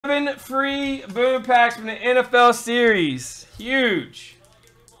7 free boom packs from the NFL series. Huge.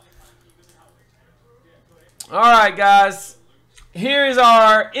 Alright, guys. Here is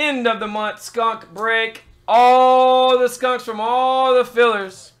our end of the month skunk break. All the skunks from all the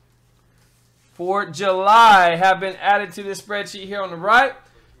fillers for July have been added to this spreadsheet here on the right.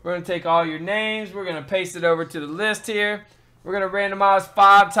 We're going to take all your names. We're going to paste it over to the list here. We're going to randomize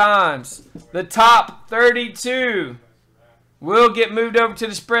 5 times. The top 32 will get moved over to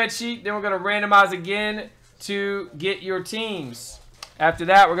the spreadsheet. Then we're going to randomize again to get your teams. After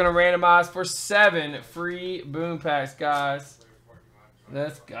that, we're going to randomize for 7 free boom packs, guys.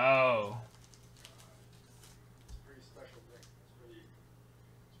 Let's go.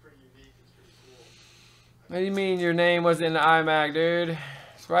 What do you mean your name was in the iMac, dude?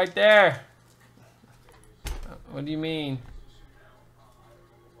 It's right there. What do you mean?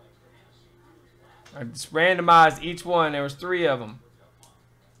 I just randomized each one. There was 3 of them.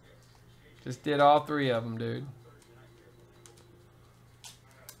 Just did all 3 of them, dude.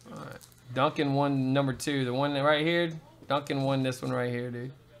 All right. Duncan won number 2. The one that right here. Duncan won this one right here,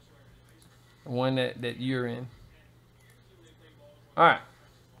 dude. The one that you're in. All right.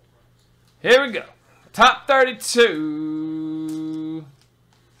 Here we go. Top 32.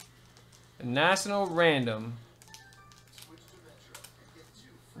 National Random.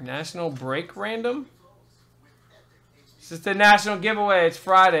 National Break Random? It's just a national giveaway. It's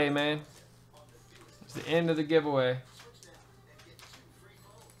Friday, man. It's the end of the giveaway.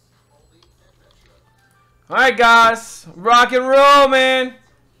 Alright, guys. Rock and roll, man.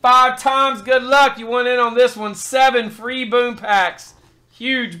 5 times. Good luck. You went in on this one. 7 free boom packs.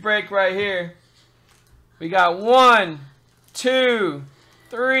 Huge break right here. We got 1, 2,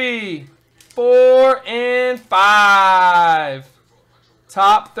 3, 4, and 5.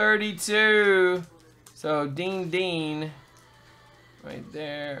 Top 32. So, Dean. Right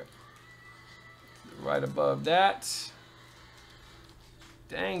there. Right above that.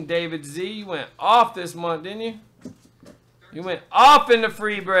 Dang, David Z. You went off this month, didn't you? You went off in the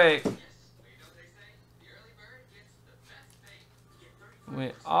free break.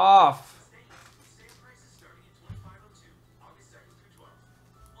 Went off.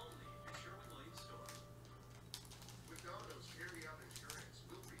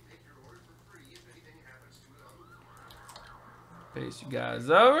 Paste you guys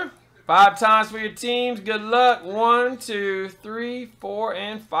over. 5 times for your teams. Good luck. 1, 2, 3, 4,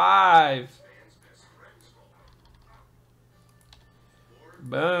 and 5.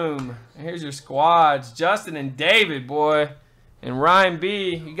 Boom. And here's your squads. Justin and David, boy. And Ryan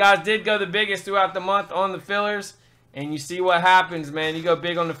B. You guys did go the biggest throughout the month on the fillers. And you see what happens, man. You go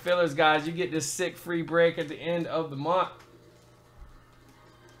big on the fillers, guys. You get this sick free break at the end of the month.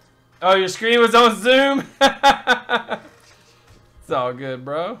 Oh, your screen was on Zoom? It's all good,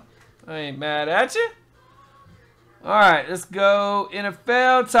 bro. I ain't mad at you. All right, let's go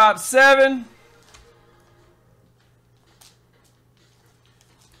NFL top 7.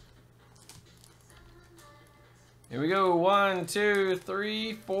 Here we go. 1, 2,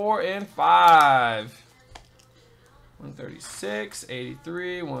 3, 4, and 5. 136,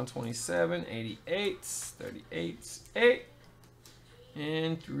 83, 127, 88, 38, 8,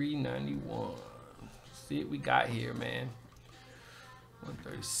 and 391. Let's see what we got here, man.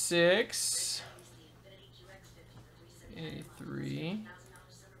 136, 83,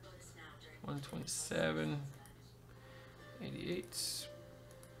 127, 88,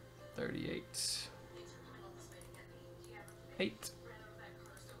 38, 8,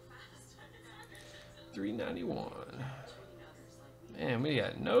 391. Man, we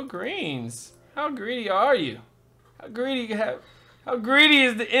got no greens. How greedy are you? How greedy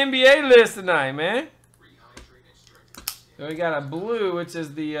is the NBA list tonight, man? So we got a blue, which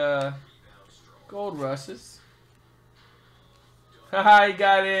is the gold rushes. Haha, he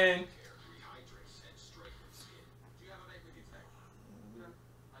got in.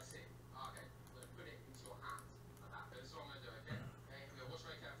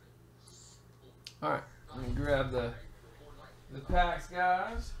 All right, let me grab the packs,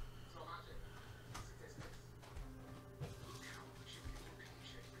 guys.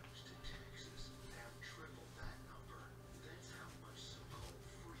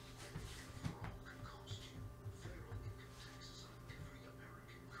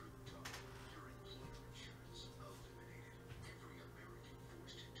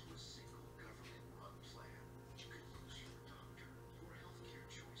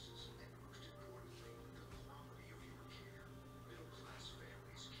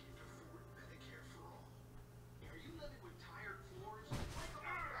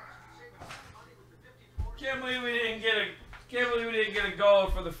 get a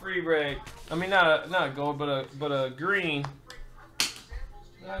gold for the free break. I mean, not a gold, but a green.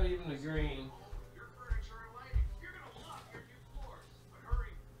 Not even a green.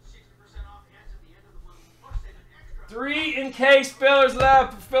 3 in case fillers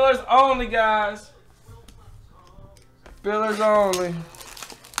left. Fillers only, guys. Fillers only.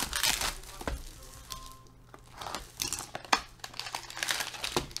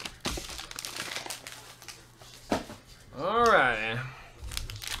 All right.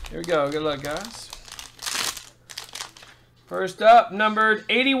 Here we go. Good luck, guys. First up, numbered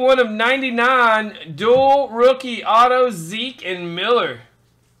 81 of 99, dual rookie auto Zeke and Miller.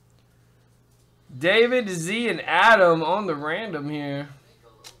 David, Z, and Adam on the random here.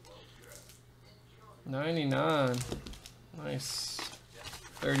 99. Nice.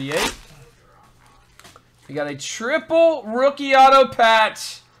 38. We got a triple rookie auto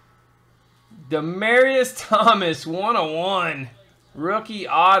patch. Demarius Thomas, 101. Rookie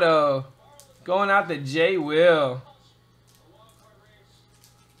auto. Going out to J. Will.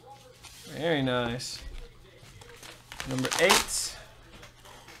 Very nice. Number 8.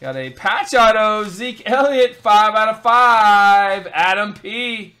 Got a patch auto, Zeke Elliott, 5 out of 5. Adam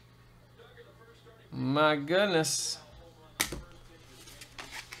P. My goodness.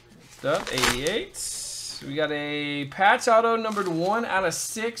 Next up, 88. We got a patch auto numbered 1 out of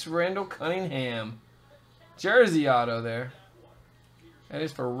 6, Randall Cunningham. Jersey auto there. That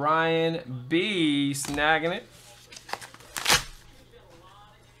is for Ryan B. Snagging it.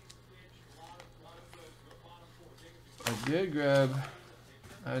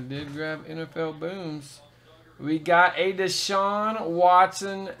 I did grab NFL Booms. We got a Deshaun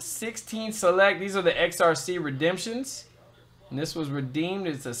Watson 16 select. These are the XRC redemptions. And this was redeemed.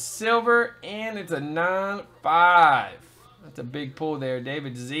 It's a silver and it's a 9.5. That's a big pull there.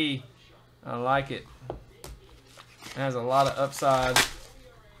 David Z. I like it. It has a lot of upside.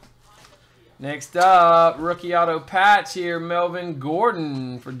 Next up, rookie auto patch here. Melvin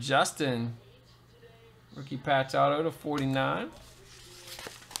Gordon for Justin. Rookie patch auto to 49.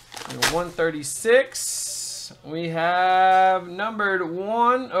 And 136. We have numbered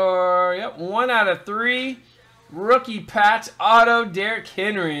 1 out of 3. Rookie patch auto Derrick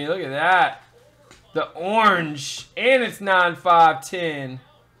Henry. Look at that. The orange. And it's 9.5/10.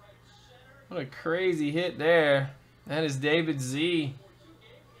 What a crazy hit there. That is David Z.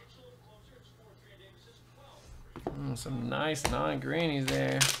 Some nice non-greenies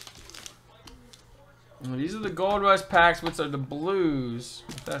there. These are the Gold Rush packs, which are the blues.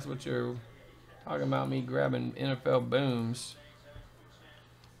 If that's what you're talking about, me grabbing NFL Booms.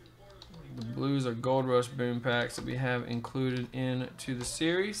 The blues are Gold Rush boom packs that we have included into the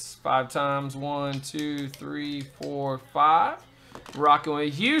series. 5 times. 1, 2, 3, 4, 5. Rocking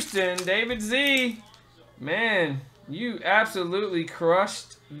with Houston, David Z. Man, you absolutely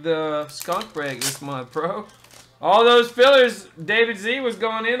crushed the skunk break this month, bro. All those fillers, David Z was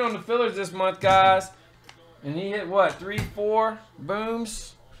going in on the fillers this month, guys. And he hit what, 3, 4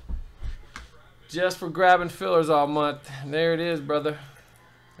 booms? Just for grabbing fillers all month. There it is, brother.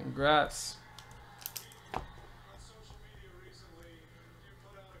 Congrats.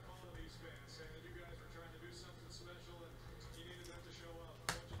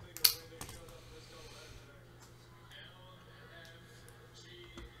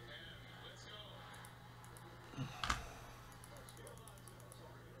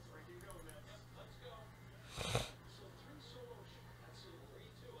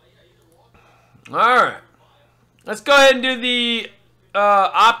 All right, let's go ahead and do the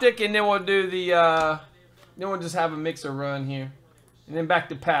optic, and then we'll do the then we'll just have a mixer run here, and then back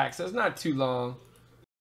to packs. So it's not too long.